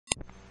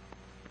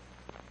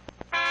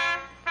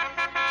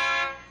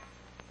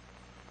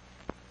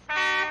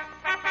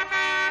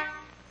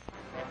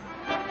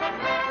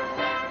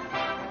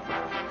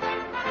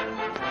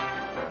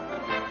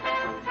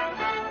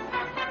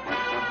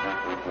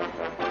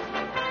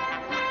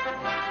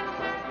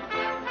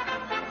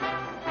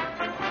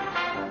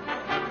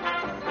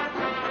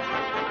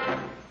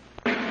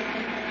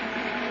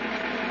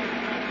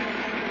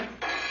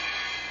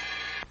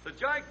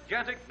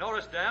gigantic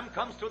Norris Dam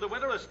comes through the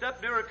winter a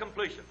step nearer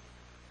completion.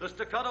 The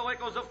staccato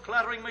echoes of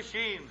clattering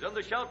machines and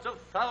the shouts of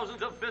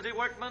thousands of busy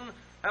workmen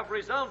have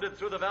resounded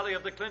through the valley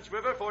of the Clinch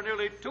River for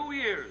nearly 2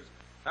 years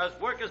as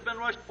work has been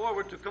rushed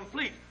forward to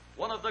complete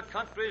one of the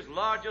country's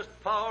largest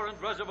power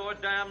and reservoir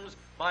dams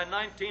by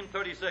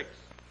 1936.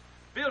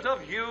 Built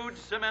of huge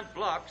cement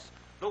blocks,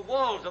 the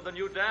walls of the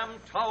new dam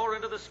tower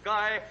into the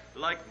sky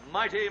like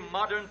mighty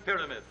modern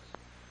pyramids.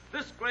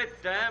 This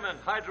great dam and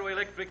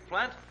hydroelectric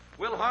plant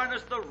will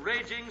harness the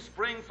raging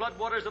spring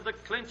floodwaters of the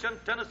Clinch and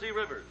Tennessee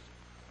rivers.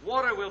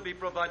 Water will be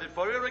provided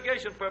for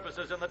irrigation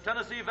purposes in the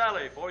Tennessee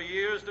Valley for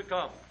years to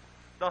come.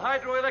 The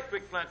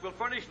hydroelectric plant will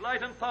furnish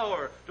light and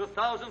power to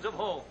thousands of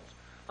homes.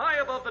 High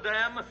above the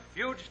dam,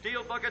 huge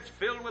steel buckets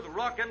filled with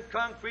rock and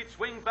concrete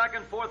swing back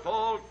and forth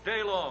all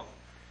day long.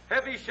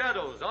 Heavy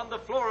shadows on the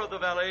floor of the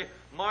valley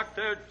mark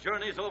their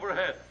journeys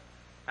overhead.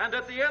 And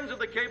at the ends of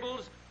the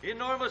cables,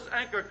 enormous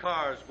anchor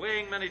cars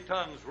weighing many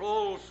tons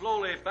roll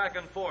slowly back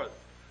and forth,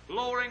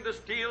 lowering the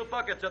steel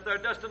buckets at their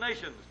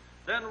destinations,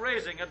 then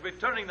raising and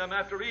returning them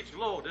after each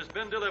load has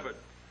been delivered.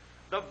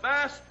 The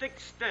vast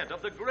extent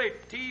of the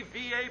great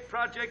TVA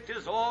project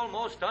is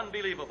almost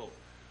unbelievable.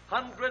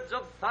 Hundreds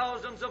of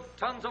thousands of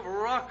tons of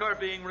rock are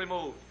being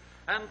removed,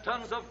 and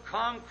tons of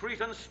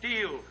concrete and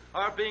steel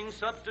are being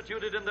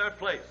substituted in their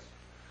place.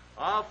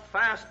 A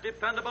fast,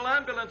 dependable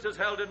ambulance is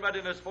held in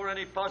readiness for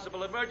any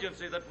possible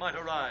emergency that might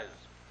arise.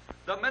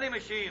 The many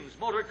machines,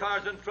 motor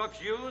cars, and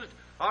trucks used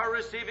are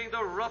receiving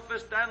the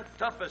roughest and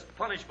toughest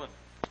punishment.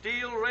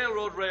 Steel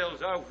railroad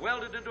rails are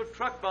welded into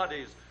truck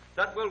bodies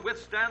that will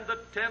withstand the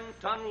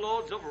 10-ton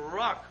loads of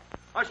rock.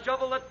 A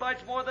shovel that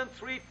bites more than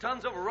 3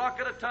 tons of rock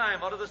at a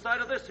time out of the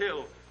side of this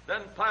hill,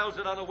 then piles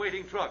it on a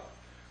waiting truck.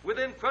 With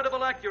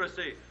incredible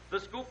accuracy, the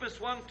scoop is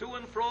swung to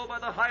and fro by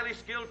the highly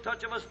skilled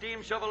touch of a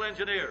steam shovel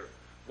engineer.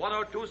 1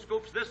 or 2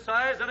 scoops this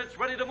size and it's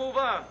ready to move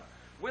on.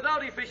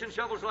 Without efficient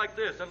shovels like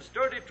this and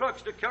sturdy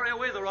trucks to carry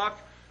away the rock,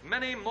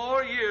 many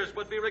more years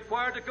would be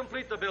required to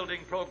complete the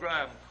building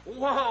program.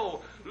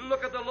 Whoa!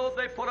 Look at the load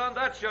they put on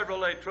that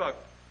Chevrolet truck.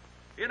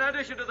 In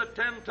addition to the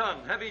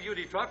 10-ton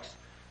heavy-duty trucks,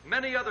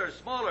 many other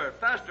smaller,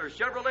 faster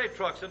Chevrolet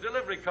trucks and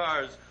delivery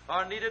cars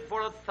are needed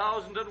for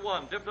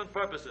 1,001 different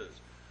purposes.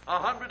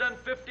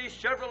 150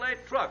 Chevrolet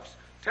trucks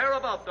tear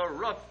about the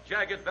rough,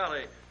 jagged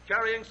valley,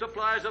 carrying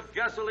supplies of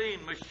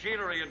gasoline,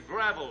 machinery, and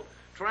gravel,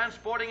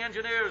 transporting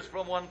engineers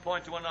from one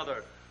point to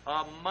another.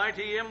 A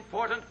mighty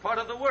important part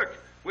of the work,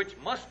 which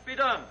must be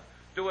done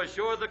to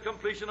assure the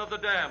completion of the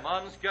dam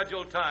on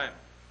scheduled time.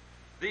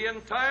 The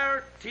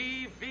entire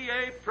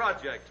TVA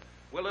project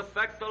will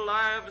affect the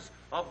lives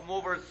of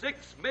over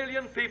 6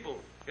 million people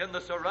in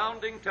the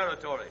surrounding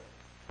territory.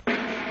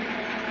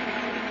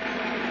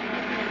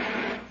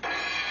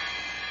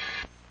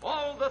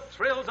 All the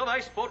thrills of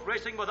ice boat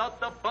racing without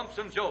the bumps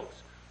and jolts.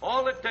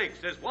 All it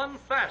takes is one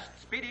fast,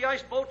 speedy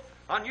ice boat,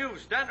 a new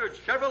standard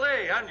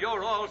Chevrolet, and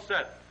you're all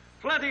set.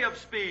 Plenty of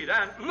speed,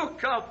 and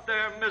look out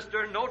there,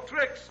 mister, no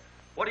tricks.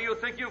 What do you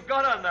think you've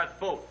got on that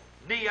boat?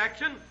 Knee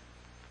action?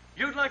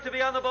 You'd like to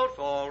be on the boat?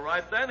 All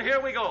right, then,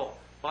 here we go.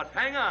 But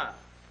hang on.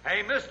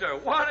 Hey, mister,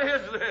 what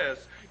is this?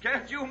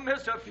 Can't you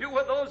miss a few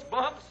of those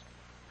bumps?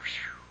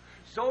 Whew.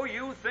 So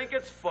you think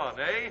it's fun,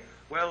 eh?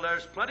 Well,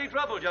 there's plenty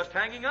trouble just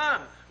hanging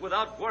on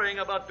without worrying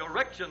about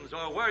directions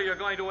or where you're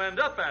going to end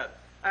up at.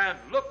 And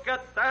look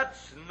at that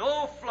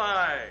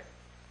snowfly.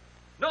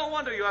 No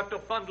wonder you have to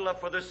bundle up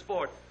for this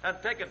sport and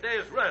take a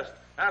day's rest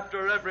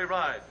after every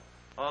ride.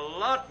 A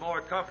lot more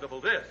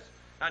comfortable this.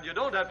 And you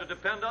don't have to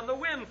depend on the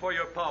wind for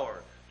your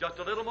power. Just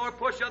a little more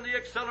push on the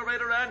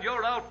accelerator and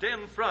you're out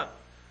in front.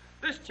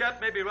 This chap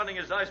may be running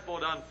his ice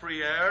boat on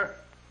free air,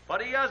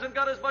 but he hasn't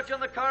got as much on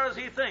the car as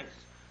he thinks,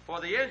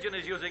 for the engine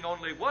is using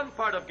only 1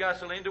 part of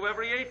gasoline to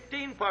every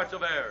 18 parts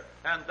of air,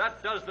 and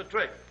that does the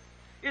trick.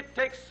 It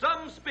takes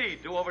some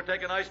speed to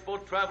overtake an ice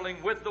boat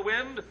traveling with the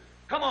wind.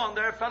 Come on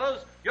there,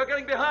 fellows. You're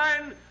getting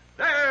behind.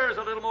 There's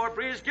a little more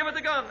breeze. Give it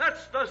the gun.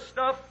 That's the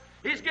stuff.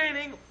 He's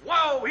gaining.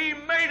 Wow, he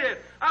made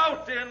it.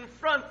 Out in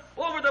front,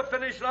 over the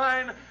finish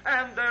line,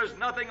 and there's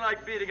nothing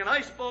like beating an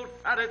ice boat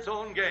at its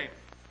own game.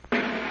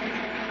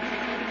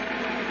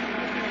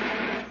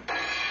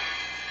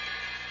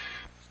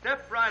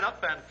 Step right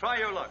up and try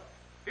your luck.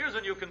 Here's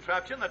a new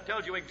contraption that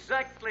tells you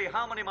exactly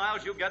how many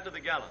miles you get to the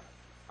gallon.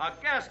 A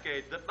gas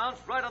gauge that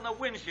mounts right on the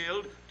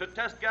windshield to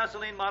test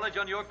gasoline mileage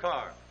on your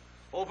car.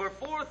 Over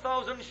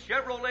 4,000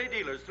 Chevrolet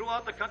dealers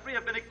throughout the country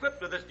have been equipped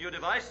with this new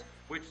device,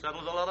 which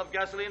settles a lot of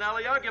gasoline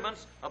alley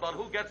arguments about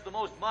who gets the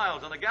most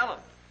miles on a gallon.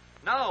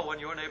 Now, when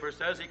your neighbor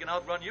says he can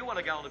outrun you on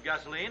a gallon of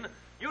gasoline,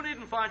 you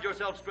needn't find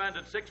yourself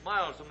stranded 6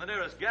 miles from the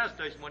nearest gas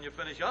station when you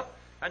finish up,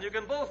 and you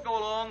can both go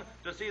along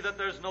to see that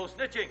there's no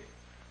snitching.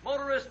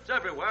 Motorists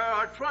everywhere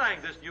are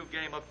trying this new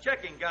game of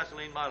checking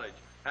gasoline mileage,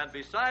 and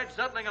besides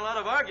settling a lot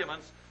of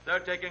arguments, they're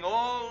taking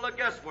all the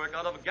guesswork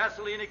out of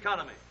gasoline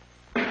economy.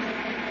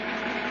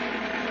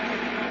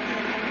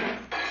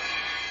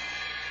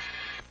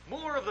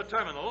 Moore of the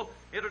Terminal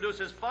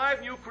introduces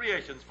 5 new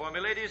creations for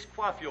Milady's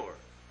coiffure.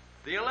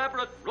 The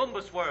elaborate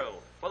Roomba swirl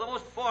for the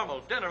most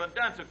formal dinner and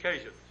dance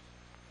occasions.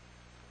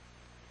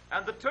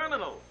 And the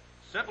terminal,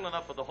 simple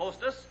enough for the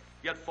hostess,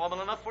 yet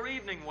formal enough for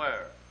evening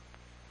wear.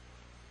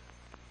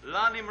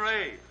 La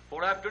Nimrée,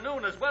 for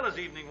afternoon as well as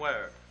evening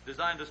wear,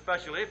 designed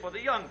especially for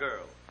the young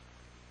girl.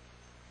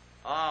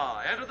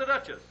 Ah, enter the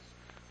Duchess.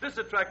 This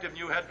attractive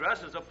new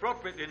headdress is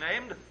appropriately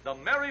named the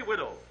Merry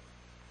Widow.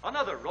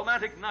 Another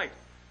romantic knight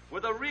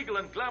with a regal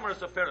and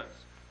glamorous appearance,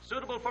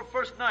 suitable for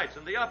first nights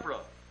in the opera.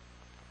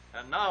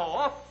 And now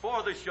off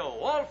for the show,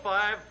 all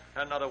five,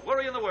 and not a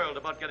worry in the world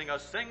about getting a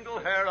single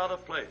hair out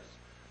of place.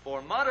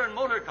 For modern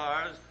motor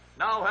cars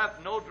now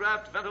have no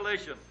draft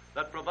ventilation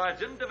that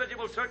provides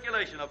individual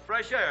circulation of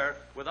fresh air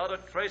without a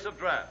trace of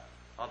draft.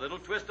 A little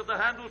twist of the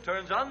handle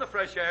turns on the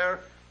fresh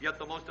air, yet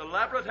the most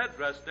elaborate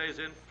headdress stays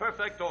in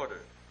perfect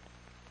order.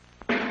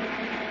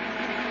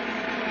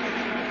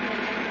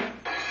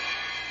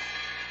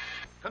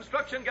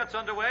 Construction gets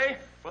underway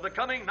for the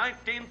coming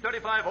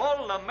 1935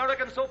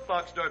 All-American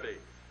Soapbox Derby.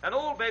 An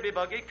old baby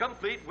buggy,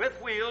 complete with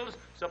wheels,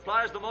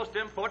 supplies the most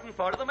important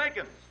part of the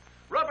makings.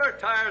 Rubber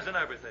tires and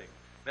everything.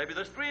 Maybe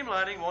the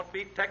streamlining won't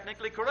be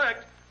technically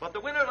correct, but the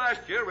winner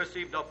last year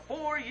received a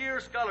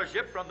 4-year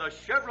scholarship from the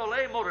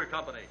Chevrolet Motor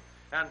Company.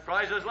 And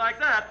prizes like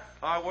that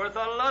are worth a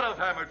lot of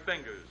hammered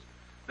fingers.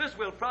 This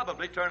will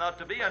probably turn out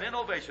to be an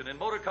innovation in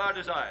motor car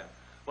design.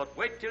 But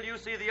wait till you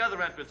see the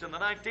other entrants in the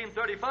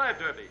 1935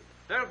 Derby.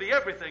 There'll be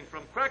everything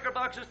from cracker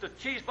boxes to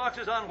cheese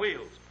boxes on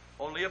wheels.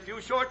 Only a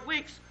few short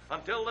weeks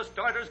until the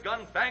starter's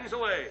gun bangs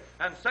away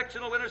and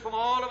sectional winners from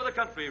all over the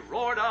country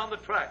roar down the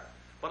track.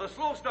 But a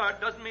slow start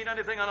doesn't mean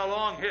anything on a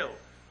long hill.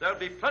 There'll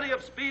be plenty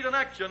of speed and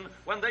action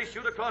when they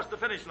shoot across the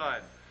finish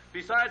line.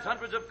 Besides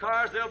hundreds of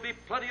cars, there'll be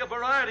plenty of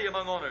variety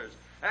among owners.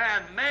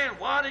 And, man,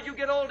 why did you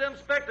get all them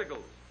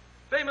spectacles?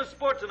 Famous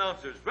sports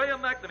announcers,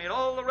 Graham McNamee and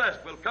all the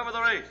rest will cover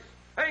the race.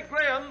 Hey,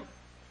 Graham,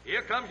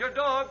 here comes your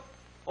dog.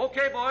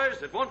 Okay,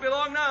 boys, it won't be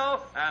long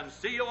now, and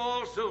see you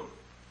all soon.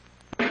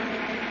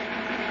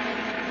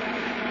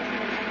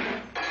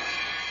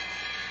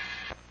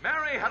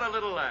 Mary had a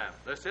little lamb.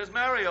 This is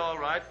Mary, all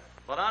right.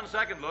 But on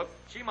second look,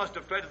 she must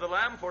have traded the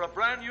lamb for a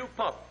brand new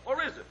pup.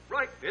 Or is it?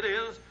 Right, it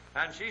is.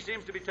 And she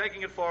seems to be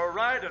taking it for a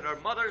ride in her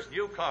mother's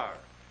new car.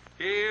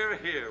 Here,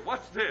 here.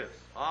 What's this?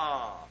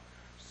 Ah,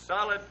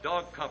 solid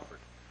dog comfort.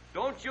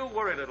 Don't you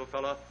worry, little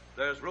fella.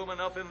 There's room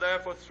enough in there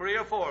for 3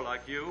 or 4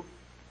 like you.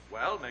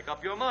 Well, make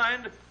up your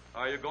mind.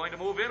 Are you going to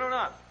move in or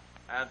not?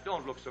 And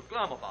don't look so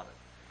glum about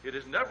it. It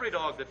isn't every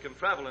dog that can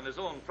travel in his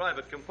own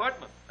private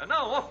compartment. And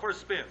now off for a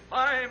spin.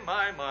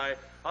 My.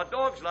 A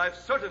dog's life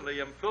certainly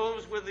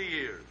improves with the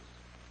years.